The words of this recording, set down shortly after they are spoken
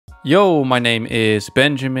Yo, my name is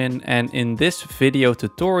Benjamin, and in this video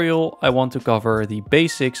tutorial I want to cover the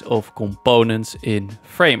basics of components in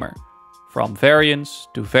Framer, from variants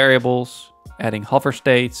to variables, adding hover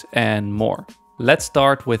states and more. Let's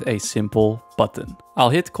start with a simple button.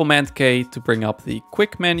 I'll hit Command K to bring up the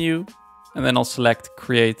quick menu, and then I'll select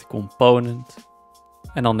Create Component,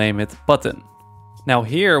 and I'll name it Button. Now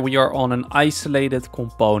here we are on an isolated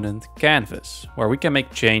component canvas, where we can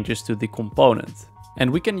make changes to the component. And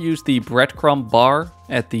we can use the breadcrumb bar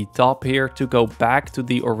at the top here to go back to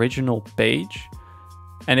the original page.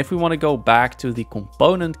 And if we want to go back to the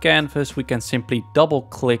component canvas, we can simply double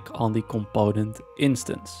click on the component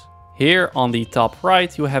instance. Here on the top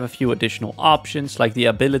right, you have a few additional options, like the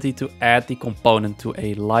ability to add the component to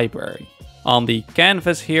a library. On the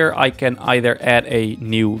canvas here, I can either add a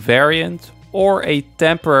new variant or a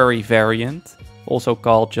temporary variant, also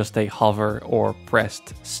called just a hover or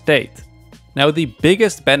pressed state. Now, the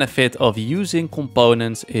biggest benefit of using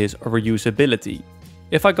components is reusability.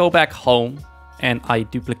 If I go back home and I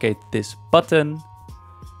duplicate this button,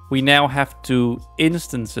 we now have two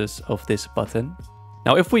instances of this button.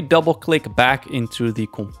 Now, if we double click back into the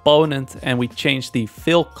component and we change the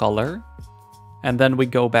fill color, and then we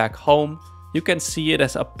go back home, you can see it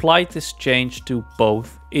has applied this change to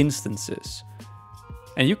both instances.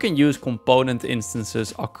 And you can use component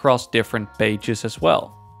instances across different pages as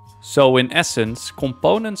well. So in essence,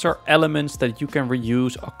 components are elements that you can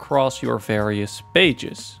reuse across your various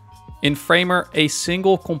pages. In Framer, a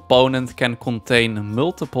single component can contain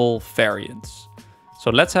multiple variants.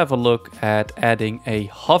 So let's have a look at adding a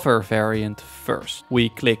hover variant first. We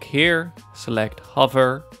click here, select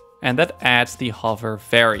hover, and that adds the hover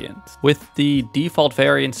variant. With the default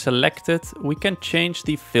variant selected, we can change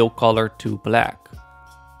the fill color to black.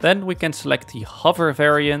 Then we can select the hover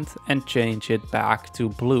variant and change it back to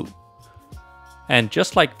blue. And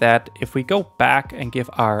just like that, if we go back and give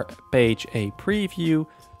our page a preview,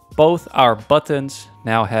 both our buttons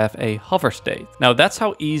now have a hover state. Now that's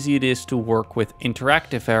how easy it is to work with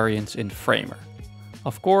interactive variants in Framer.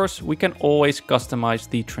 Of course, we can always customize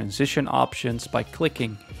the transition options by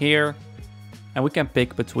clicking here, and we can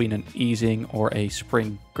pick between an easing or a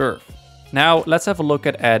spring curve. Now let's have a look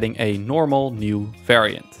at adding a normal new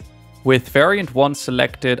variant. With variant 1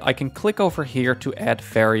 selected, I can click over here to add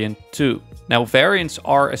variant 2. Now variants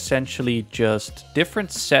are essentially just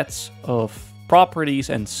different sets of properties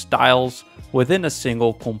and styles within a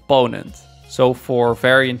single component. So for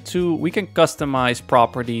variant 2, we can customize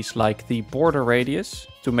properties like the border radius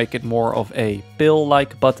to make it more of a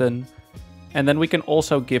pill-like button. And then we can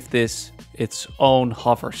also give this its own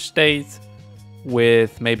hover state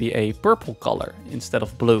with maybe a purple color instead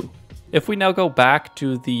of blue. If we now go back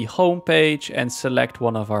to the home page and select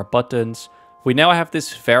one of our buttons, we now have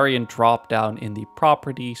this variant drop down in the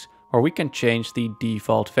properties where we can change the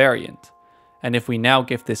default variant. And if we now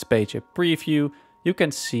give this page a preview, you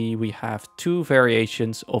can see we have two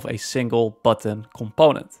variations of a single button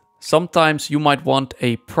component. Sometimes you might want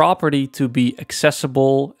a property to be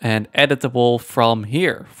accessible and editable from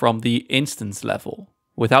here, from the instance level,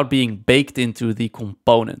 without being baked into the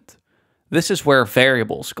component. This is where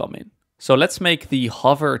variables come in. So let's make the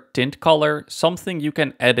hover tint color something you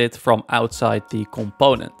can edit from outside the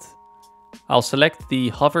component. I'll select the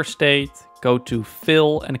hover state, go to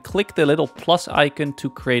fill, and click the little plus icon to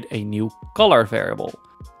create a new color variable.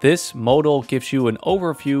 This modal gives you an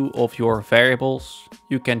overview of your variables.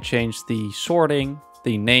 You can change the sorting,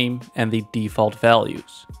 the name, and the default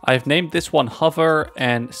values. I've named this one hover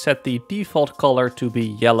and set the default color to be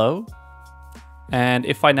yellow. And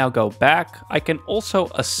if I now go back, I can also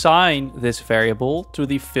assign this variable to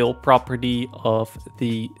the fill property of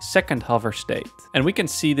the second hover state. And we can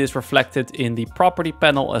see this reflected in the property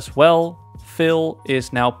panel as well. Fill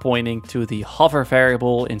is now pointing to the hover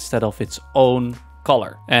variable instead of its own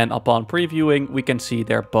color. And upon previewing, we can see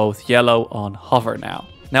they're both yellow on hover now.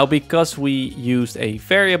 Now, because we used a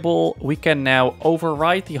variable, we can now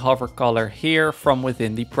override the hover color here from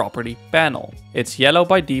within the property panel. It's yellow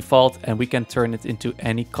by default, and we can turn it into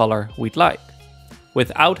any color we'd like,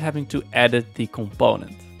 without having to edit the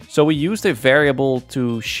component. So we used a variable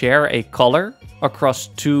to share a color across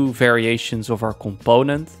two variations of our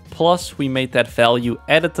component, plus we made that value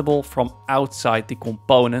editable from outside the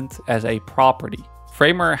component as a property.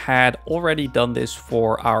 Framer had already done this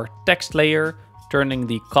for our text layer, turning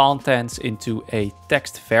the contents into a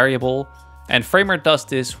text variable. And Framer does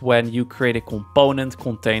this when you create a component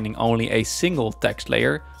containing only a single text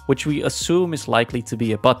layer, which we assume is likely to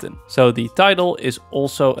be a button. So the title is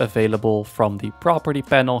also available from the property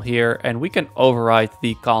panel here, and we can override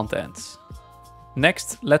the contents.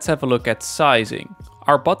 Next, let's have a look at sizing.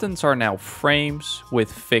 Our buttons are now frames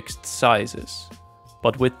with fixed sizes.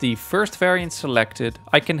 But with the first variant selected,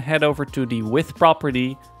 I can head over to the width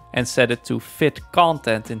property and set it to fit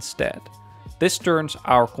content instead. This turns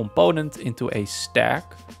our component into a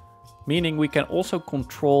stack, meaning we can also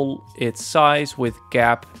control its size with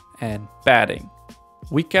gap and padding.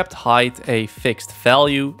 We kept height a fixed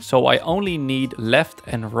value, so I only need left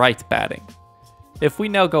and right padding. If we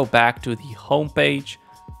now go back to the home page,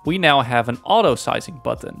 we now have an auto sizing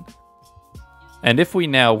button. And if we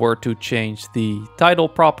now were to change the title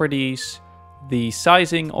properties, the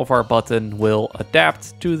sizing of our button will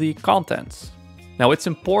adapt to the contents. Now it's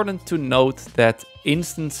important to note that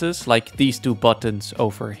instances like these two buttons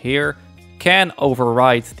over here can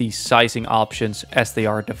override these sizing options as they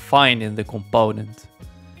are defined in the component.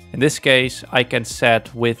 In this case, I can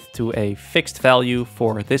set width to a fixed value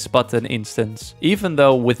for this button instance, even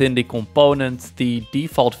though within the component, the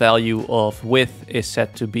default value of width is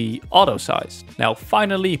set to be auto-sized. Now,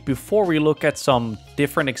 finally, before we look at some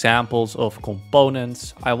different examples of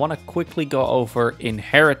components, I want to quickly go over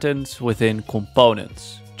inheritance within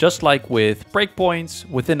components. Just like with breakpoints,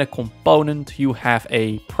 within a component, you have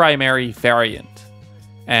a primary variant.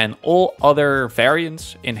 And all other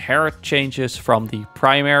variants inherit changes from the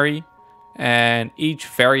primary, and each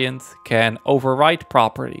variant can override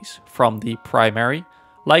properties from the primary,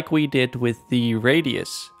 like we did with the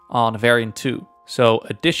radius on variant 2. So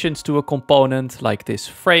additions to a component like this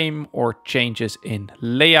frame or changes in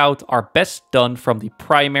layout are best done from the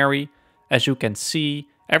primary. As you can see,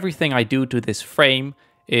 everything I do to this frame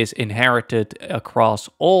is inherited across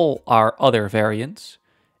all our other variants,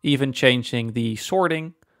 even changing the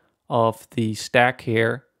sorting of the stack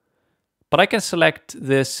here. But I can select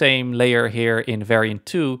the same layer here in variant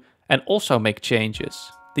 2 and also make changes.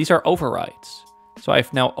 These are overrides. So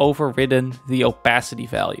I've now overridden the opacity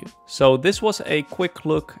value. So this was a quick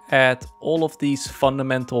look at all of these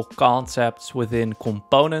fundamental concepts within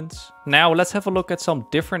components. Now let's have a look at some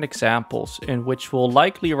different examples in which we'll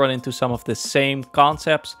likely run into some of the same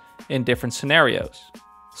concepts in different scenarios.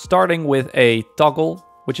 Starting with a toggle,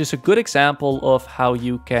 which is a good example of how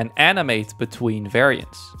you can animate between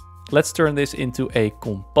variants. Let's turn this into a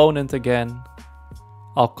component again.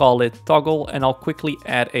 I'll call it toggle and I'll quickly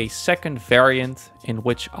add a second variant in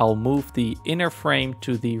which I'll move the inner frame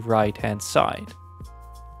to the right hand side.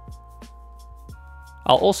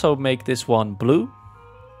 I'll also make this one blue.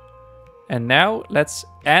 And now let's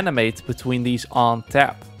animate between these on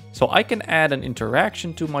tap. So I can add an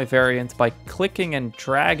interaction to my variant by clicking and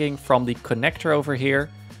dragging from the connector over here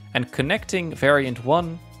and connecting variant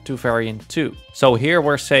 1 to variant 2. So here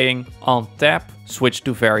we're saying on tap, switch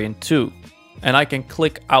to variant 2. And I can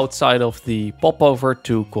click outside of the popover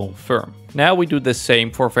to confirm. Now we do the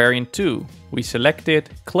same for variant 2. We select it,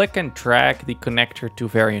 click and drag the connector to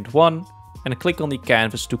variant 1 and click on the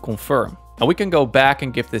canvas to confirm. Now we can go back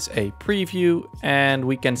and give this a preview and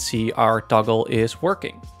we can see our toggle is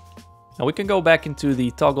working. Now we can go back into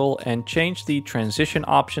the toggle and change the transition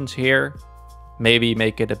options here. Maybe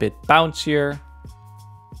make it a bit bouncier.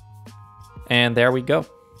 And there we go.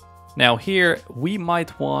 Now here we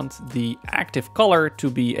might want the active color to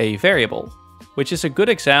be a variable, which is a good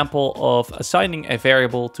example of assigning a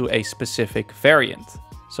variable to a specific variant.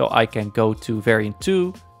 So I can go to variant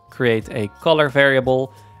 2, create a color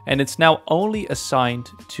variable, and it's now only assigned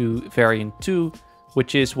to variant 2,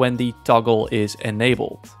 which is when the toggle is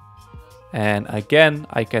enabled. And again,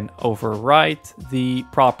 I can override the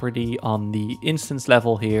property on the instance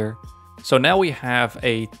level here. So now we have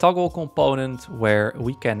a toggle component where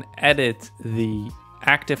we can edit the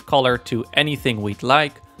active color to anything we'd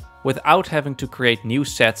like without having to create new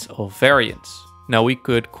sets of variants. Now we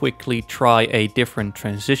could quickly try a different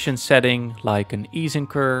transition setting like an easing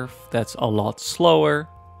curve that's a lot slower.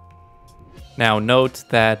 Now note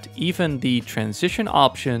that even the transition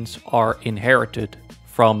options are inherited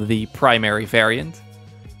from the primary variant.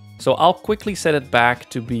 So I'll quickly set it back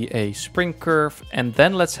to be a spring curve and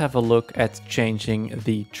then let's have a look at changing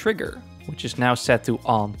the trigger, which is now set to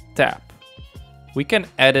on tap. We can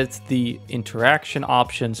edit the interaction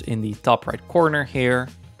options in the top right corner here.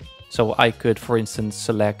 So I could, for instance,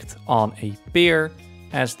 select on a pair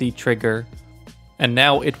as the trigger. And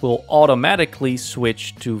now it will automatically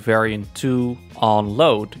switch to variant 2 on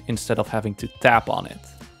load instead of having to tap on it.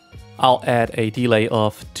 I'll add a delay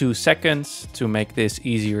of 2 seconds to make this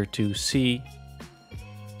easier to see.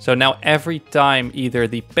 So now every time either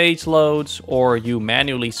the page loads or you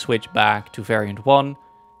manually switch back to variant 1,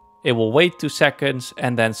 it will wait 2 seconds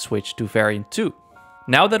and then switch to variant 2.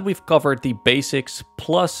 Now that we've covered the basics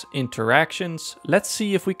plus interactions, let's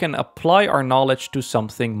see if we can apply our knowledge to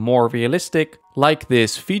something more realistic, like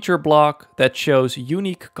this feature block that shows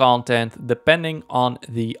unique content depending on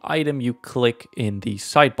the item you click in the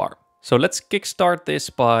sidebar. So let's kickstart this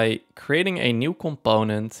by creating a new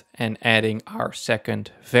component and adding our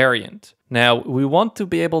second variant. Now we want to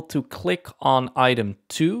be able to click on item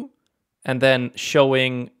 2 and then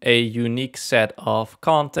showing a unique set of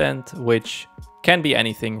content, which can be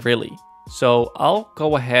anything really. So I'll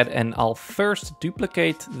go ahead and I'll first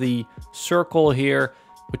duplicate the circle here,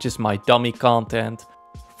 which is my dummy content,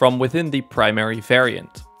 from within the primary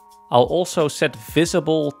variant. I'll also set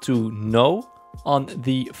visible to no on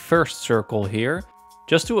the first circle here,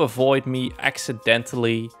 just to avoid me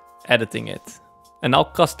accidentally editing it. And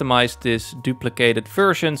I'll customize this duplicated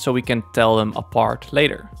version so we can tell them apart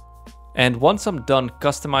later. And once I'm done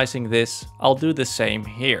customizing this, I'll do the same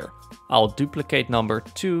here. I'll duplicate number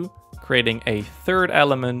 2, creating a third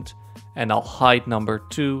element, and I'll hide number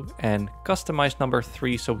 2 and customize number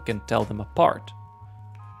 3 so we can tell them apart.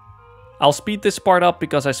 I'll speed this part up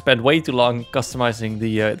because I spent way too long customizing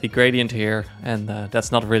the gradient here, and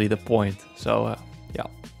that's not really the point. So yeah.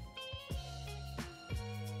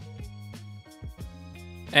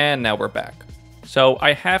 And now we're back. So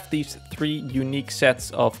I have these 3 unique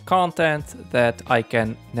sets of content that I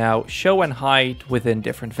can now show and hide within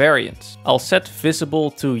different variants. I'll set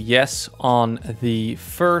visible to yes on the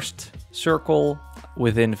first circle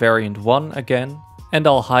within variant 1 again, and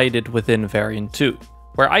I'll hide it within variant 2,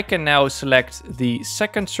 where I can now select the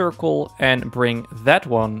second circle and bring that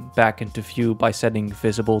one back into view by setting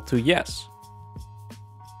visible to yes.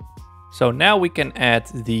 So now we can add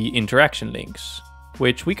the interaction links,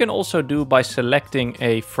 which we can also do by selecting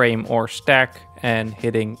a frame or stack and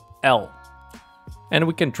hitting L. And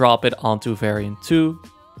we can drop it onto variant 2.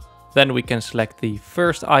 Then we can select the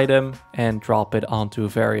first item and drop it onto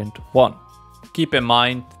variant 1. Keep in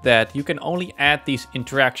mind that you can only add these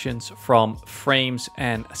interactions from frames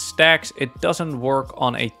and stacks. It doesn't work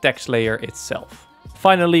on a text layer itself.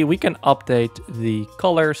 Finally, we can update the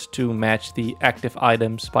colors to match the active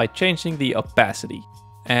items by changing the opacity.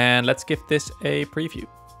 And let's give this a preview.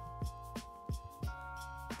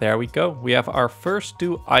 There we go. We have our first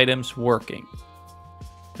 2 items working.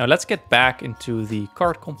 Now let's get back into the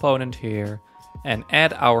card component here and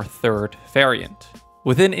add our third variant.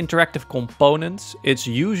 Within interactive components, it's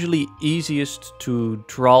usually easiest to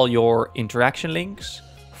draw your interaction links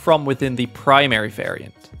from within the primary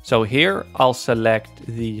variant. So here I'll select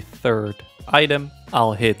the third item,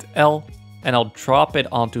 I'll hit L, and I'll drop it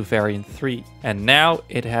onto variant 3. And now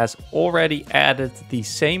it has already added the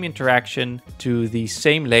same interaction to the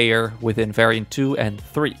same layer within variant 2 and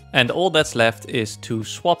 3. And all that's left is to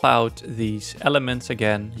swap out these elements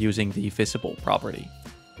again using the visible property.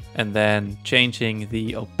 And then changing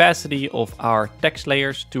the opacity of our text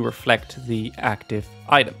layers to reflect the active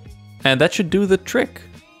item. And that should do the trick.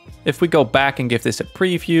 If we go back and give this a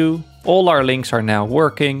preview, all our links are now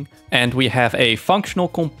working, and we have a functional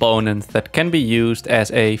component that can be used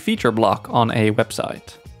as a feature block on a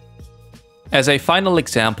website. As a final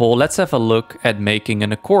example, let's have a look at making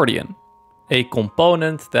an accordion, a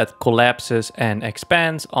component that collapses and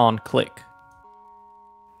expands on click.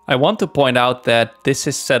 I want to point out that this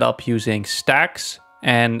is set up using stacks,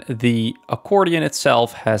 and the accordion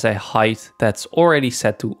itself has a height that's already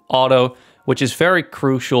set to auto, which is very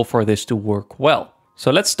crucial for this to work well. So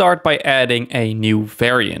let's start by adding a new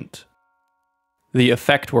variant. The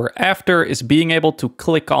effect we're after is being able to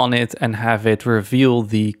click on it and have it reveal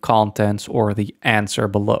the contents or the answer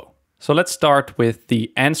below. So let's start with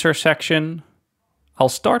the answer section. I'll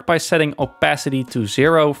start by setting opacity to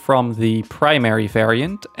 0 from the primary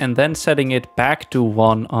variant and then setting it back to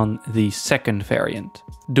 1 on the second variant.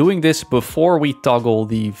 Doing this before we toggle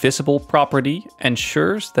the visible property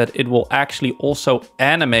ensures that it will actually also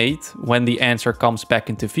animate when the answer comes back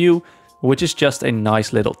into view, which is just a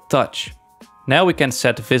nice little touch. Now we can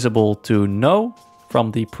set visible to no from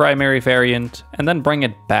the primary variant and then bring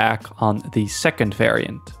it back on the second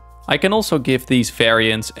variant. I can also give these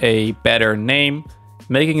variants a better name,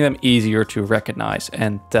 making them easier to recognize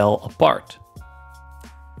and tell apart.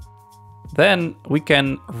 Then we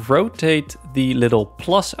can rotate the little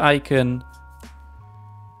plus icon,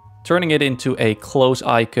 turning it into a close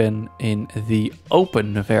icon in the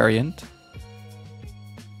open variant.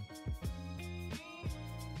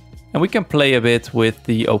 And we can play a bit with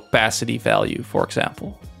the opacity value, for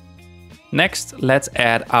example. Next, let's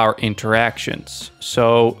add our interactions.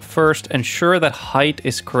 So first, ensure that height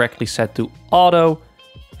is correctly set to auto,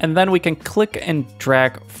 and then we can click and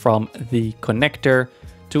drag from the connector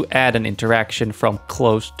to add an interaction from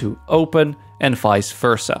close to open and vice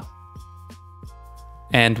versa.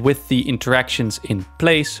 And with the interactions in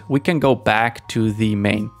place, we can go back to the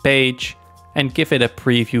main page and give it a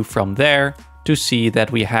preview from there to see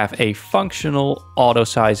that we have a functional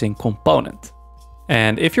auto-sizing component.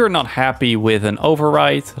 And if you're not happy with an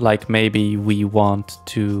override, like maybe we want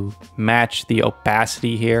to match the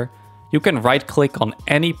opacity here, you can right-click on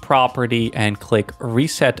any property and click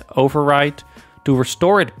Reset Override to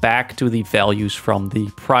restore it back to the values from the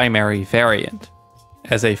primary variant.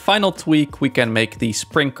 As a final tweak, we can make the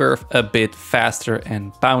spring curve a bit faster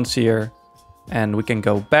and bouncier. And we can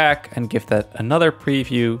go back and give that another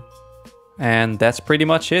preview. And that's pretty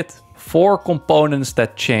much it. For components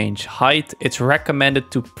that change height, it's recommended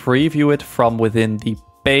to preview it from within the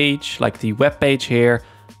page, like the web page here,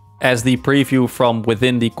 as the preview from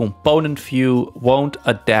within the component view won't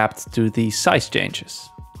adapt to the size changes.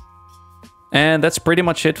 And that's pretty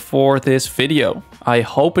much it for this video. I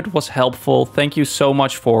hope it was helpful. Thank you so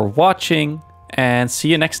much for watching and see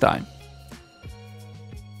you next time.